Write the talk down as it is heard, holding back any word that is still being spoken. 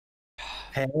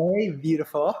Hey,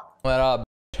 beautiful. What up?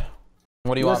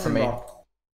 What do you want from me? Bro,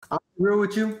 I'm real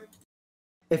with you.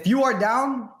 If you are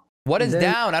down, What is then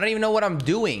down? I don't even know what I'm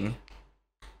doing.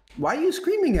 why are you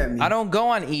screaming at me? I don't go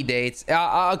on e-dates.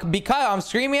 Because I'm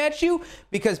screaming at you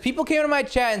because people came to my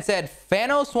chat and said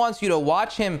Thanos wants you to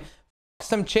watch him f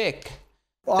some chick.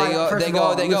 They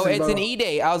go. It's bro. an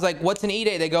e-date. I was like, what's an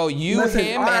e-date? They go, you, Listen,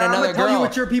 him, all right, and I'm another gonna tell girl. you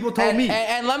what your people told me.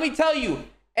 And let me tell you,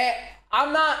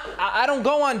 I don't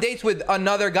go on dates with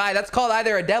another guy. That's called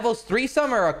either a devil's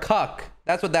threesome or a cuck.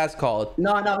 That's what that's called.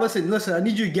 No, listen. I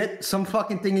need you to get some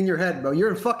fucking thing in your head, bro. You're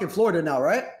in fucking Florida now,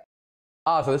 right?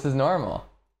 Oh, so this is normal.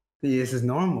 Yeah, this is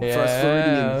normal Yeah, for us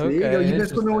Floridians. okay, You been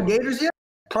swimming with gators yet?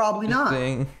 Probably not.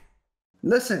 Interesting.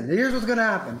 Listen, here's what's gonna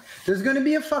happen. There's gonna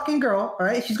be a fucking girl, all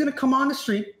right? She's gonna come on the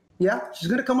street. Yeah, she's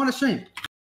gonna come on the stream.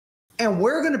 And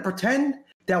we're gonna pretend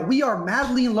that we are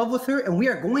madly in love with her and we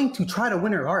are going to try to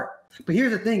win her heart. But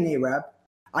here's the thing, A-Rab.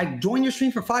 I joined your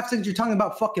stream for 5 seconds, you're talking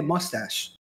about fucking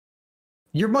mustache.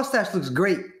 Your mustache looks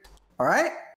great, all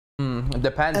right? It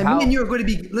depends And how. me and you are going to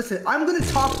be, listen, I'm going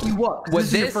to talk you up.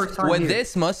 With this is your first time with here.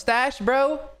 this mustache,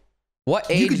 bro? What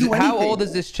You age? could do How anything. old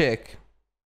is this chick?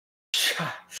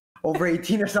 Over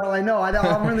 18, that's all I know.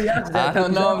 I'm really asking that. I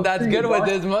don't know if that's good with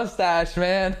this. this mustache,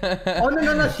 man. Oh,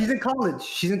 no. She's in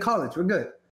college. We're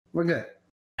good.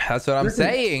 That's what I'm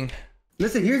saying.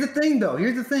 Listen, here's the thing, though.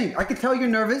 I can tell you're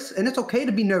nervous, and it's okay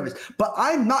to be nervous. But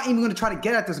I'm not even going to try to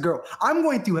get at this girl. I'm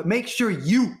going to make sure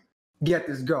you get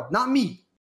this girl, not me.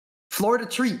 Florida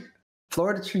treat, all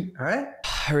right?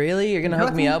 Really? You're gonna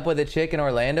hook me up with a chick in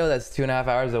Orlando that's 2.5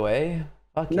 hours away?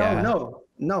 Fuck yeah.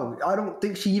 No. I don't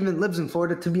think she even lives in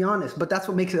Florida, to be honest. But that's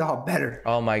what makes it all better.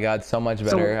 Oh my God, so much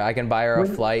better. I can buy her a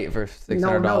flight for $600.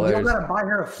 No, you don't gotta buy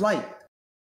her a flight.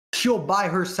 She'll buy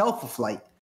herself a flight,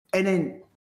 and then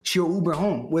she'll Uber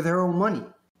home with her own money.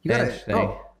 You gotta,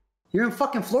 bro, you're in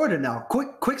fucking Florida now.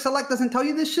 Quick Select doesn't tell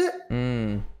you this shit.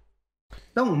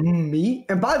 Don't me.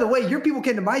 And by the way, your people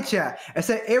came to my chat and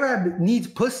said A-Rab needs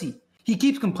pussy. He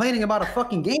keeps complaining about a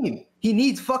fucking game. He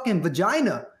needs fucking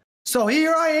vagina. So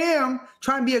here I am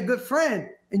trying to be a good friend,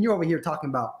 and you're over here talking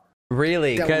about.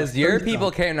 Really? Because your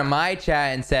people came to my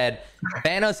chat and said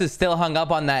Thanos is still hung up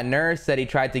on that nurse that he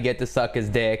tried to get to suck his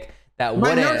dick. That My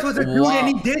wouldn't. nurse was a dude and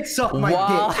he did suck my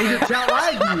dick. And your chat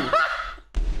lied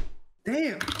to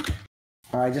you. Damn.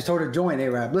 All right, just told her join,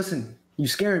 A-Rab. Listen, you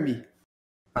scaring me.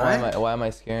 Why am I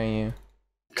scaring you?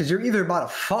 Because you're either about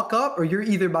to fuck up or you're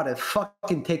either about to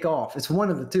fucking take off. It's one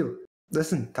of the two.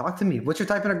 Listen, talk to me. What's your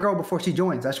type of a girl before she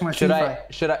joins? I just want to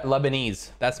see. Should I Lebanese?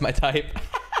 That's my type.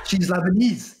 She's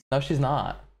Lebanese. No, she's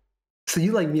not. So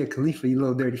you like Mia Khalifa, you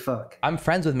little dirty fuck. I'm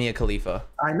friends with Mia Khalifa.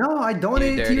 I know. I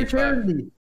donated to your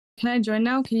charity. Can I join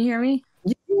now? Can you hear me?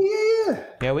 Yeah.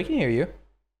 Yeah, we can hear you.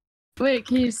 Wait,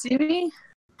 can you see me?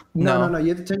 No. You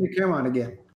have to turn your camera on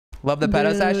again. Love the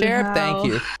pedo sash, Sheriff. Thank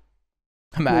you.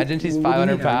 Imagine she's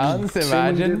 500 pounds.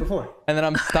 Imagine. And then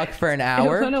I'm stuck for an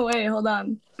hour. Run away. Hold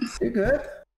on. You're good.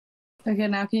 Okay,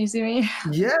 now can you see me?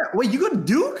 Yeah. Wait, you go to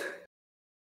Duke?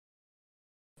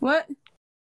 What?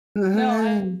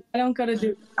 No, I don't go to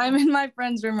Duke. I'm in my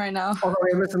friend's room right now. Oh,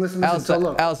 wait, listen.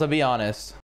 Elsa, be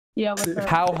honest. Yeah, what's up?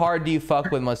 How hard do you fuck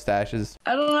with mustaches?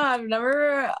 I don't know. I've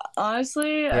never,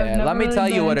 honestly. Yeah, let me tell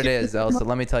you what it is, Elsa.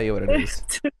 Let me tell you what it is.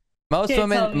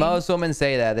 Most women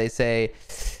say that. They say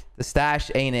the stash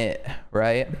ain't it,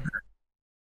 right?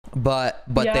 But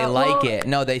yeah, they like it.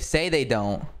 No, they say they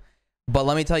don't. But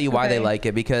let me tell you why they like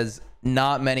it, because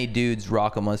not many dudes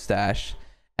rock a mustache,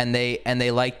 and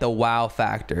they like the wow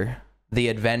factor, the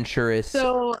adventurous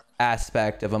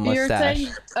aspect of a mustache. You're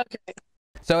saying, okay.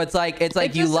 So it's like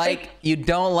you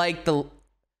don't like the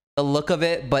look of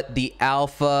it, but the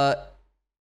alpha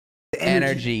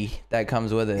energy that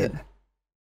comes with it.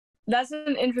 That's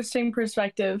an interesting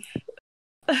perspective.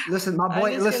 Listen, my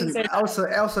boy. Listen,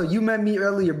 Elsa, you met me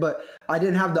earlier, but I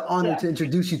didn't have the honor to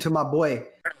introduce you to my boy.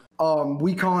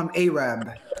 We call him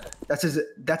A-Rab. That's his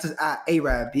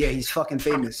A-Rab. Yeah, he's fucking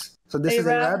famous. So this is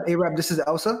A-Rab. A-Rab, this is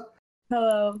Elsa.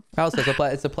 Hello. Elsa,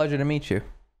 it's a pleasure to meet you.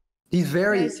 He's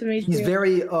very, nice to meet he's you.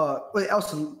 very, wait,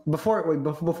 Elsa,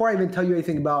 before I even tell you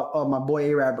anything about my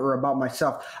boy A-Rab or about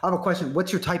myself, I have a question.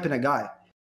 What's your type in a guy?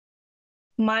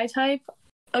 My type?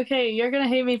 Okay, you're going to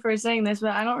hate me for saying this,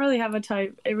 but I don't really have a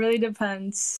type. It really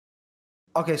depends.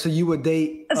 Okay, so you would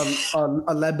date a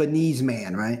Lebanese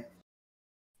man, right?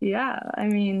 Yeah, I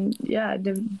mean, yeah,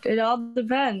 it all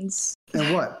depends.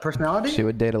 And what? Personality? She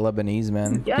would date a Lebanese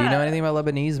man. Yeah. Do you know anything about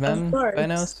Lebanese men,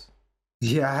 Thanos?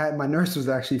 Yeah, my nurse was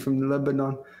actually from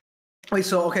Lebanon. Wait,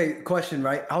 so, okay, question,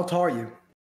 right? How tall are you?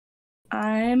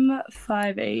 I'm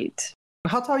 5'8".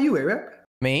 How tall are you, A-Rab?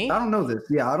 Me? I don't know this.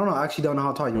 Yeah, I actually don't know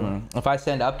how tall you are. If I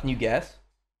stand up, can you guess?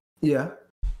 Yeah.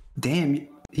 Damn,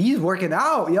 he's working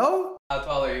out, yo. How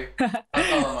tall are you? How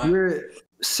tall am I? You're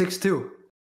 6'2".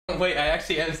 Wait, I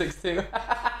actually am 6'2".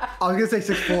 I was gonna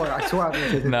say 6'4". I swear I was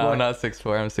gonna say 6'4". No, I'm not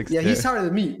 6'4". I'm 6'2". Yeah, he's taller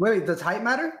than me. Wait, does height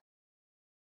matter?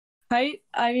 Height?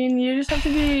 I mean, you just have to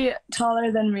be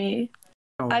taller than me.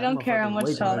 Oh, I don't care how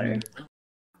much taller.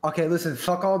 Okay, listen.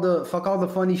 Fuck all the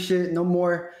funny shit. No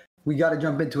more. We gotta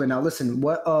jump into it now. Listen,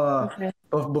 what Okay.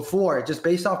 before, just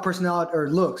based off personality or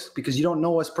looks, because you don't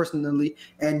know us personally,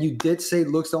 and you did say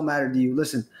looks don't matter to you.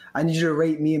 Listen, I need you to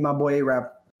rate me and my boy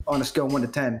A-Rap on a scale of 1 to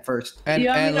 10 first. And You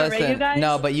want me to rate you listen, guys?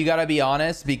 no, but you gotta be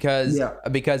honest because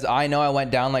I know I went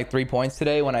down like 3 points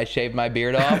today when I shaved my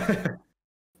beard off.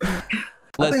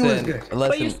 I think it was good.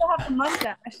 But you still have the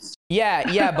mustache.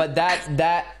 Yeah, but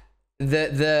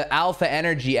the alpha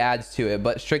energy adds to it,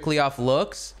 but strictly off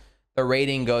looks, the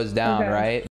rating goes down, Okay.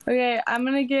 right? Okay, I'm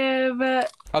gonna give.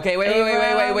 Okay, wait.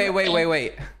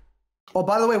 Oh,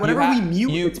 by the way, whenever we mute,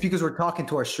 you- it's because we're talking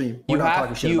to our stream. We're You not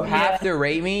talking shit about it. have to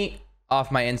rate me off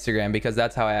my Instagram because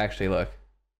that's how I actually look.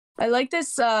 I like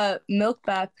this milk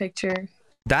bath picture.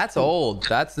 That's old.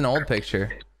 That's an old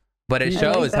picture. But it I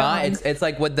shows, like that huh? one. It's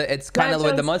like with the kind of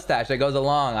with the shows- mustache that goes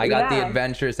along. I got the Yeah.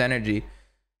 adventurous energy.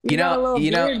 You got a little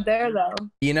beard there though.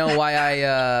 You know why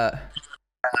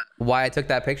I took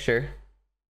that picture?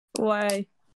 Why?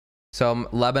 So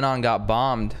Lebanon got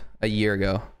bombed a year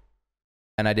ago,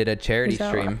 and I did a charity Is that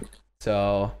stream. right?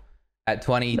 So at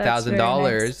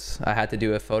 $20,000, I had to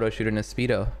do a photo shoot in a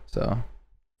Speedo. So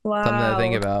Wow. something to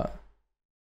think about.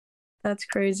 That's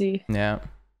crazy. Yeah,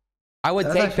 I would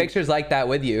That's take actually- pictures like that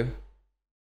with you,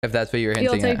 if that's what you're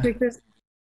You'll hinting take at. pictures.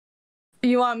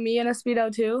 You want me in a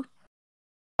Speedo too?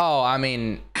 Oh, I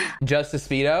mean, just a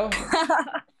Speedo?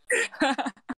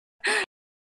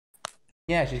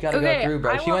 Yeah, she's got to go through,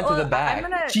 bro. She went to the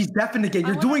back. She's definitely good.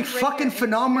 You're I doing wanna rate fucking your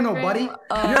phenomenal, buddy.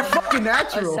 Instagram, You're fucking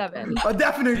natural. A 7. A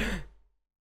definite.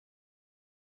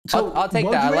 I'll take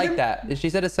what'd that. I you rate like him? that. She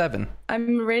said a 7.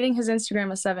 I'm rating his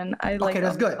Instagram a 7. I like. Okay,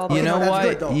 that's good. all the- You know that's why-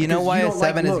 good, though, you know because why a don't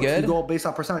 7 is looks. good? You go based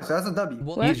on personality, so that's a W.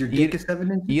 Well, Because your dick is 7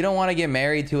 inches. You don't want to get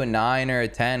married to a 9 or a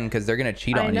 10 because they're gonna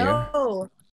cheat I on you. know.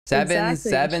 7s,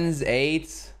 Exactly. 7s,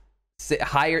 8s,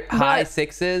 high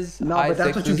 6s. No, high but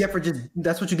that's what you 6s.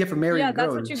 get for marrying Yeah,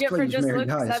 that's girls. what you get for just looks.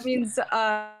 That means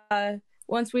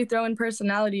once we throw in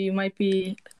personality, you might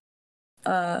be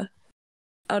out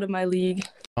of my league.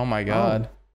 Oh my god.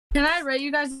 Can I rate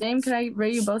you guys the same? Can I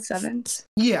rate you both 7s?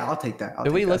 Yeah, I'll take that.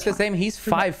 Do we look the same? He's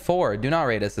 5'4". Do not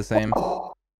rate us the same.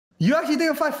 You actually think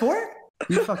I'm 5'4"?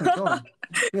 You fucking trolling.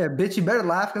 Yeah, bitch, you better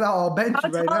laugh because I'll bench How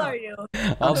you right tall now. are you?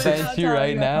 I'll I'm bench you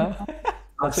right now.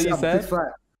 That's what you I'm said? 6 flat.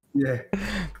 Yeah,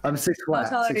 I'm 6 flat.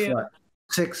 tall are 6 you?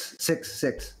 flat.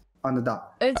 6 on the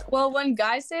dot. It's when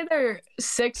guys say they're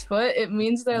 6 foot, it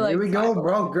means they're like. Here we go,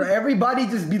 5'11". bro. Everybody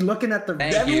just be looking at the.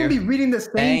 Thank Everyone you. be reading the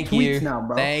same Thank tweets you. now,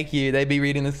 bro. Thank you. They be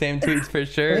reading the same tweets for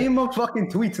sure. Same old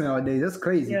fucking tweets nowadays. That's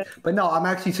crazy. Yeah. But no, I'm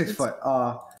actually 6 foot.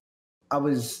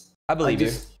 I believe you.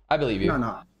 just- I believe you.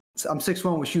 No. I'm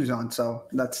 6'1" with shoes on, so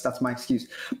that's my excuse.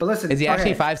 But listen, Is he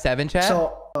actually okay, 5'7", Chad?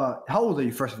 So, how old are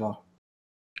you, first of all?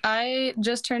 I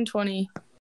just turned 20.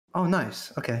 Oh,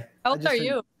 nice. Okay. How old are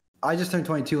you? I just turned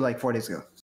 22 like 4 days ago.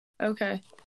 Okay.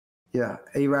 Yeah,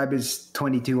 A-Rab is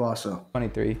 22 also.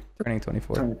 23, turning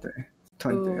 24.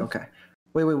 23. Ooh. Okay.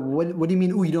 Wait. What do you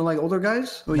mean? Ooh, you don't like older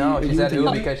guys? Or No, you, she you said think-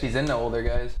 ooh because she's into older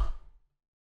guys.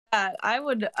 Yeah, I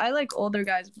like older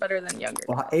guys better than younger.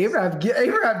 Well, A-Rab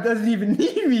doesn't even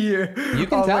need me here. You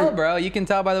can Oh, tell, wait. bro. You can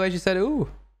tell by the way she said ooh.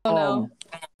 Oh no.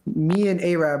 Me and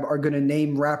A-Rab are gonna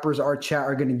name rappers our chat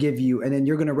are gonna give you, and then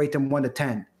you're gonna rate them 1 to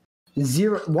 10.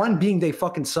 1 being they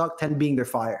fucking suck, 10 being they're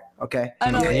fire. Okay.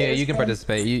 I know. Yeah, you can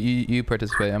participate. You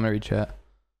participate. I'm gonna read chat.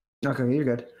 Okay, you're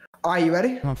good. All right, you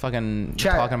ready? I'm fucking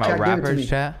Chat, talking about chat, give it to rappers, me.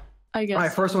 chat. I guess. All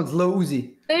right, first one's Lil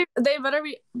Uzi. They better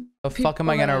be. The fuck am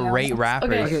I People that gonna I rate know.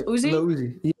 rappers? Okay. Uzi? Lil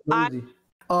Uzi. Yeah, Lil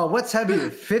Uzi. What's heavier,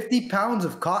 50 pounds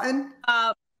of cotton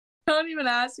Don't even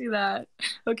ask me that.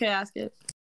 Okay, ask it.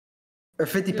 or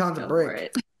 50 Just pounds go of for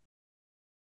brick?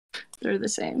 it. They're the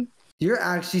same. You're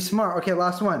actually smart. Okay,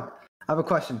 last one. I have a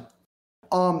question.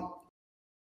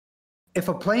 If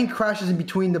a plane crashes in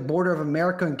between the border of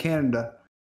America and Canada,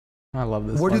 I love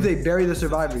this. where do one. they bury the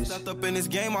survivors? Stepped up in this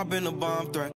game, I've been a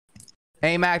bomb threat.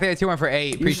 Hey Mac, they 2-1 for 8.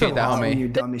 You're Appreciate so that, hot when homie. you're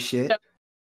dumb as shit.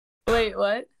 Wait,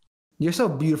 what? You're so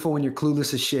beautiful when you're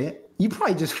clueless as shit. You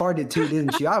probably just farted too,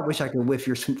 didn't you? I wish I could whiff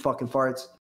your fucking farts.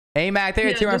 Hey Mac,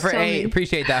 they Yeah, 2-1 just for tell 8. me.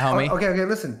 Appreciate that, homie. Okay,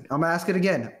 listen. I'm gonna ask it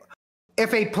again.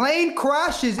 If a plane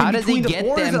crashes in How does he between the get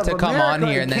borders them of to come on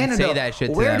America here and then Canada, say that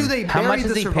shit to where them? do they How bury much the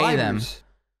does he pay them? survivors?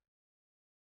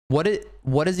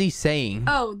 What is he saying?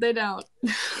 Oh, they don't.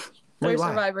 They're Wait, why?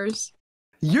 survivors.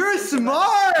 You're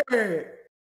smart.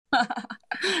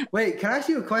 Wait, can I ask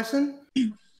you a question?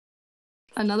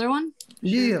 Another one?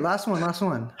 Yeah, last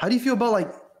one. How do you feel about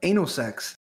like anal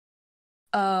sex?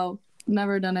 Oh,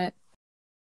 never done it.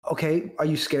 Okay, are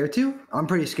you scared to? I'm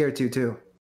pretty scared too.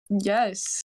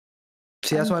 Yes.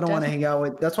 See, that's why I don't want to hang out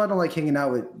with. That's why I don't like hanging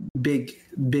out with big,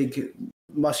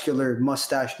 muscular,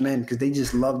 mustached men because they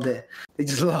just love that. They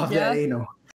just love that anal.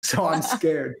 So I'm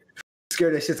scared.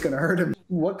 Scared that shit's gonna hurt him.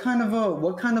 What kind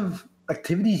of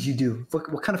activities you do?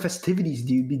 What kind of festivities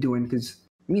do you be doing? Because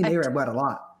me and Arab got a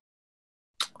lot.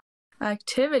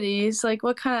 Activities? Like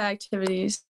what kind of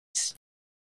activities?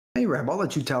 Hey, Rab, I'll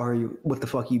let you tell her what the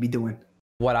fuck you be doing.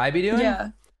 What I be doing? Yeah.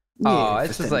 Oh,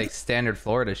 it's just like standard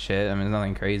Florida shit. I mean, it's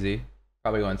nothing crazy.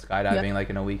 Probably going skydiving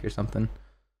like in a week or something.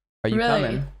 Are you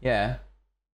coming? Yeah.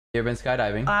 You ever been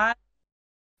skydiving?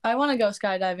 I want to go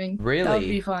skydiving. Really? That would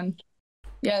be fun.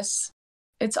 Yes.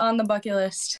 It's on the bucket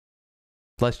list.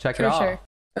 Let's check it out. For sure.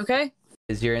 Okay.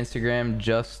 Is your Instagram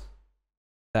just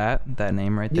that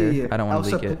name right there? Yeah. I don't want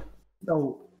to leak it.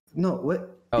 Oh, no.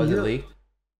 What? Oh, is it leaked?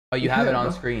 Oh, you have it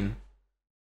on screen.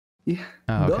 Yeah.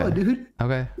 Oh, okay. No, dude.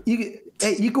 Okay.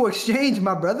 You go exchange,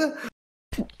 my brother.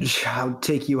 I'll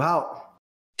take you out.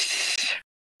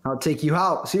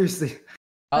 Seriously.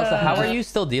 Also, how are you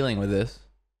still dealing with this?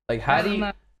 Like, how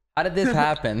did this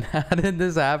happen? How did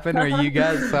this happen? Where you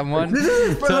got someone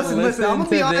listen, I'm gonna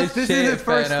be honest, this is his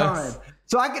first time.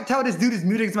 So I can tell this dude is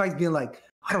muting his mic being like,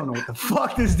 I don't know what the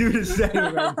fuck this dude is saying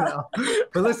right now.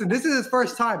 But listen, this is his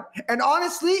first time. And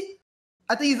honestly,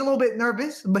 I think he's a little bit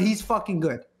nervous, but he's fucking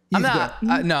good. I'm not.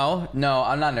 No,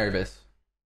 I'm not nervous.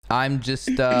 I'm just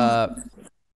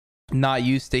not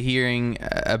used to hearing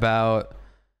about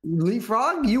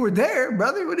Leapfrog. You were there,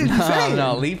 brother. What did you say?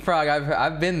 No, Leapfrog.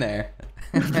 I've been there.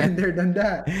 Been there, done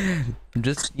that.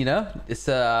 Just it's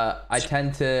I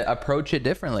tend to approach it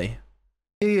differently.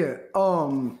 Yeah.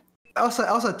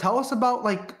 Elsa, tell us about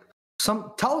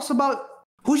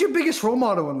who's your biggest role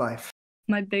model in life.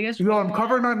 My biggest. Yo, I'm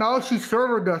covering her now. She's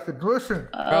server death. Listen,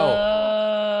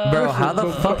 bro, how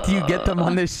the fuck do you get them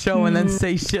on this show and then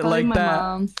say shit like that?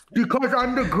 Mom. Because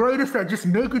I'm the greatest at just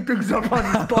making things up on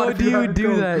the spot. How do you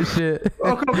do that shit?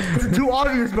 Okay, it's too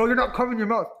obvious, bro. You're not covering your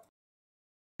mouth.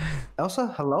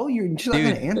 Elsa, hello? You're just not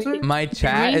gonna answer? My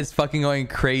chat is fucking going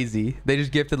crazy. They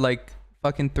just gifted like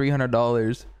fucking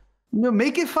 $300. No,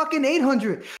 make it fucking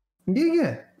 800.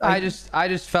 Yeah. I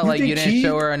just felt like you didn't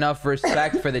show her enough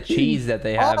respect for the cheese that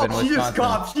they have in Wisconsin. She just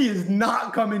coughed. She is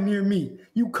not coming near me.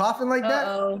 You coughing like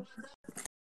that?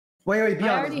 Wait, be honest.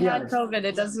 I already had COVID.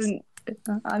 It doesn't.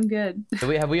 I'm good.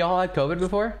 Have we all had COVID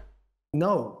before?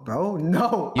 No, bro.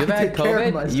 No. You've had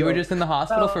COVID? You were just in the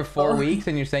hospital for 4 weeks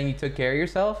and you're saying you took care of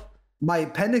yourself? My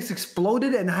appendix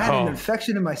exploded and I had an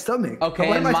infection in my stomach.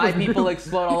 Okay, and my people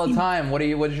explode all the time. What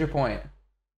is your point?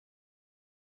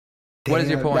 What is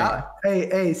your point?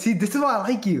 Hey, see, this is why I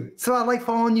like you. So I like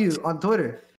following you on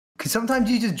Twitter. Because sometimes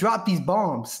you just drop these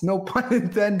bombs. No pun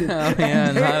intended. Oh,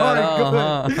 yeah, not at all,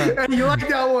 huh? And you like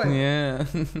that one. Yeah.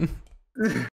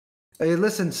 Hey,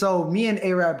 listen, so me and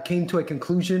Arab came to a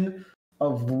conclusion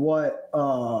of what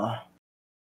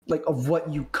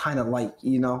you kind of like,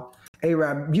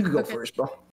 Arab, you could go first, bro.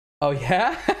 Oh,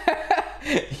 yeah?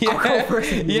 Yeah. I'll go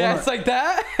first if you want. It's like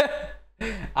that?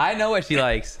 I know what she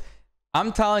likes.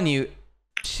 I'm telling you,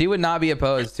 she would not be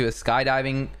opposed to a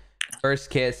skydiving first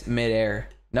kiss midair.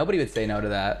 Nobody would say no to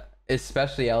that,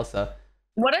 especially Elsa.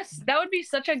 That would be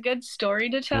such a good story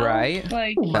to tell. Right?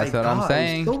 Like, that's what I'm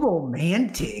saying. So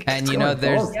romantic. And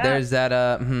there's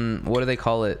that what do they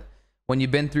call it? When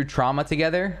you've been through trauma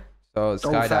together. So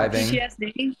skydiving.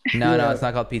 PTSD? No, it's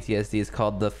not called PTSD. It's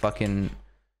called the fucking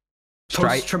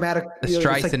post-traumatic. The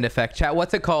Streisand effect. Chat.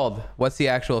 What's it called? What's the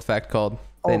actual effect called?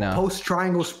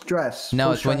 Post-triangle stress.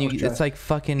 No, it's when it's like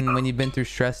fucking when you've been through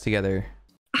stress together.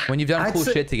 When you've done cool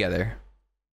shit together.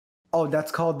 Oh,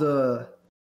 that's called the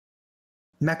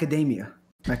macadamia.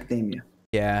 Macadamia.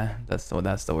 Yeah, that's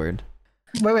the word.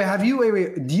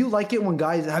 Wait. Do you like it when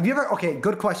guys? Have you ever? Okay,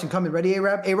 good question. Coming, ready,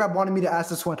 Arab? Arab wanted me to ask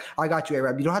this one. I got you,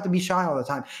 Arab. You don't have to be shy all the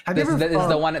time. This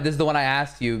is the one I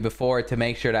asked you before to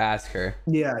make sure to ask her.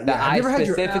 Yeah. I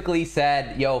specifically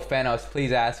said, "Yo, Phanos,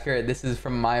 please ask her." This is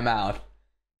from my mouth.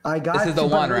 This is the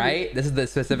one, right? This is the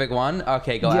specific one.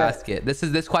 Okay, go ask it.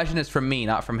 This question is from me,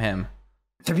 not from him.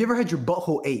 Have you ever had your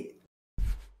butthole ate?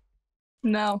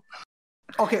 No.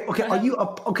 Okay. Are you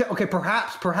okay?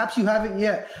 Perhaps you haven't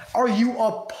yet. Are you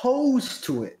opposed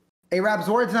to it? Arab's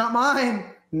words, not mine.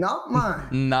 Not mine.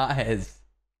 Not his.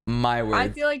 My words. I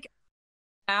feel like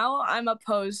now I'm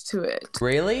opposed to it.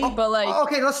 Really? But like,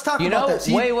 okay, let's talk about that.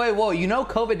 Wait. Whoa.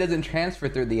 COVID doesn't transfer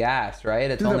through the ass, right?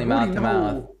 It's only mouth to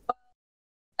mouth.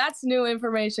 That's new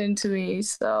information to me,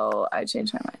 so I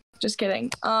changed my mind. Just kidding.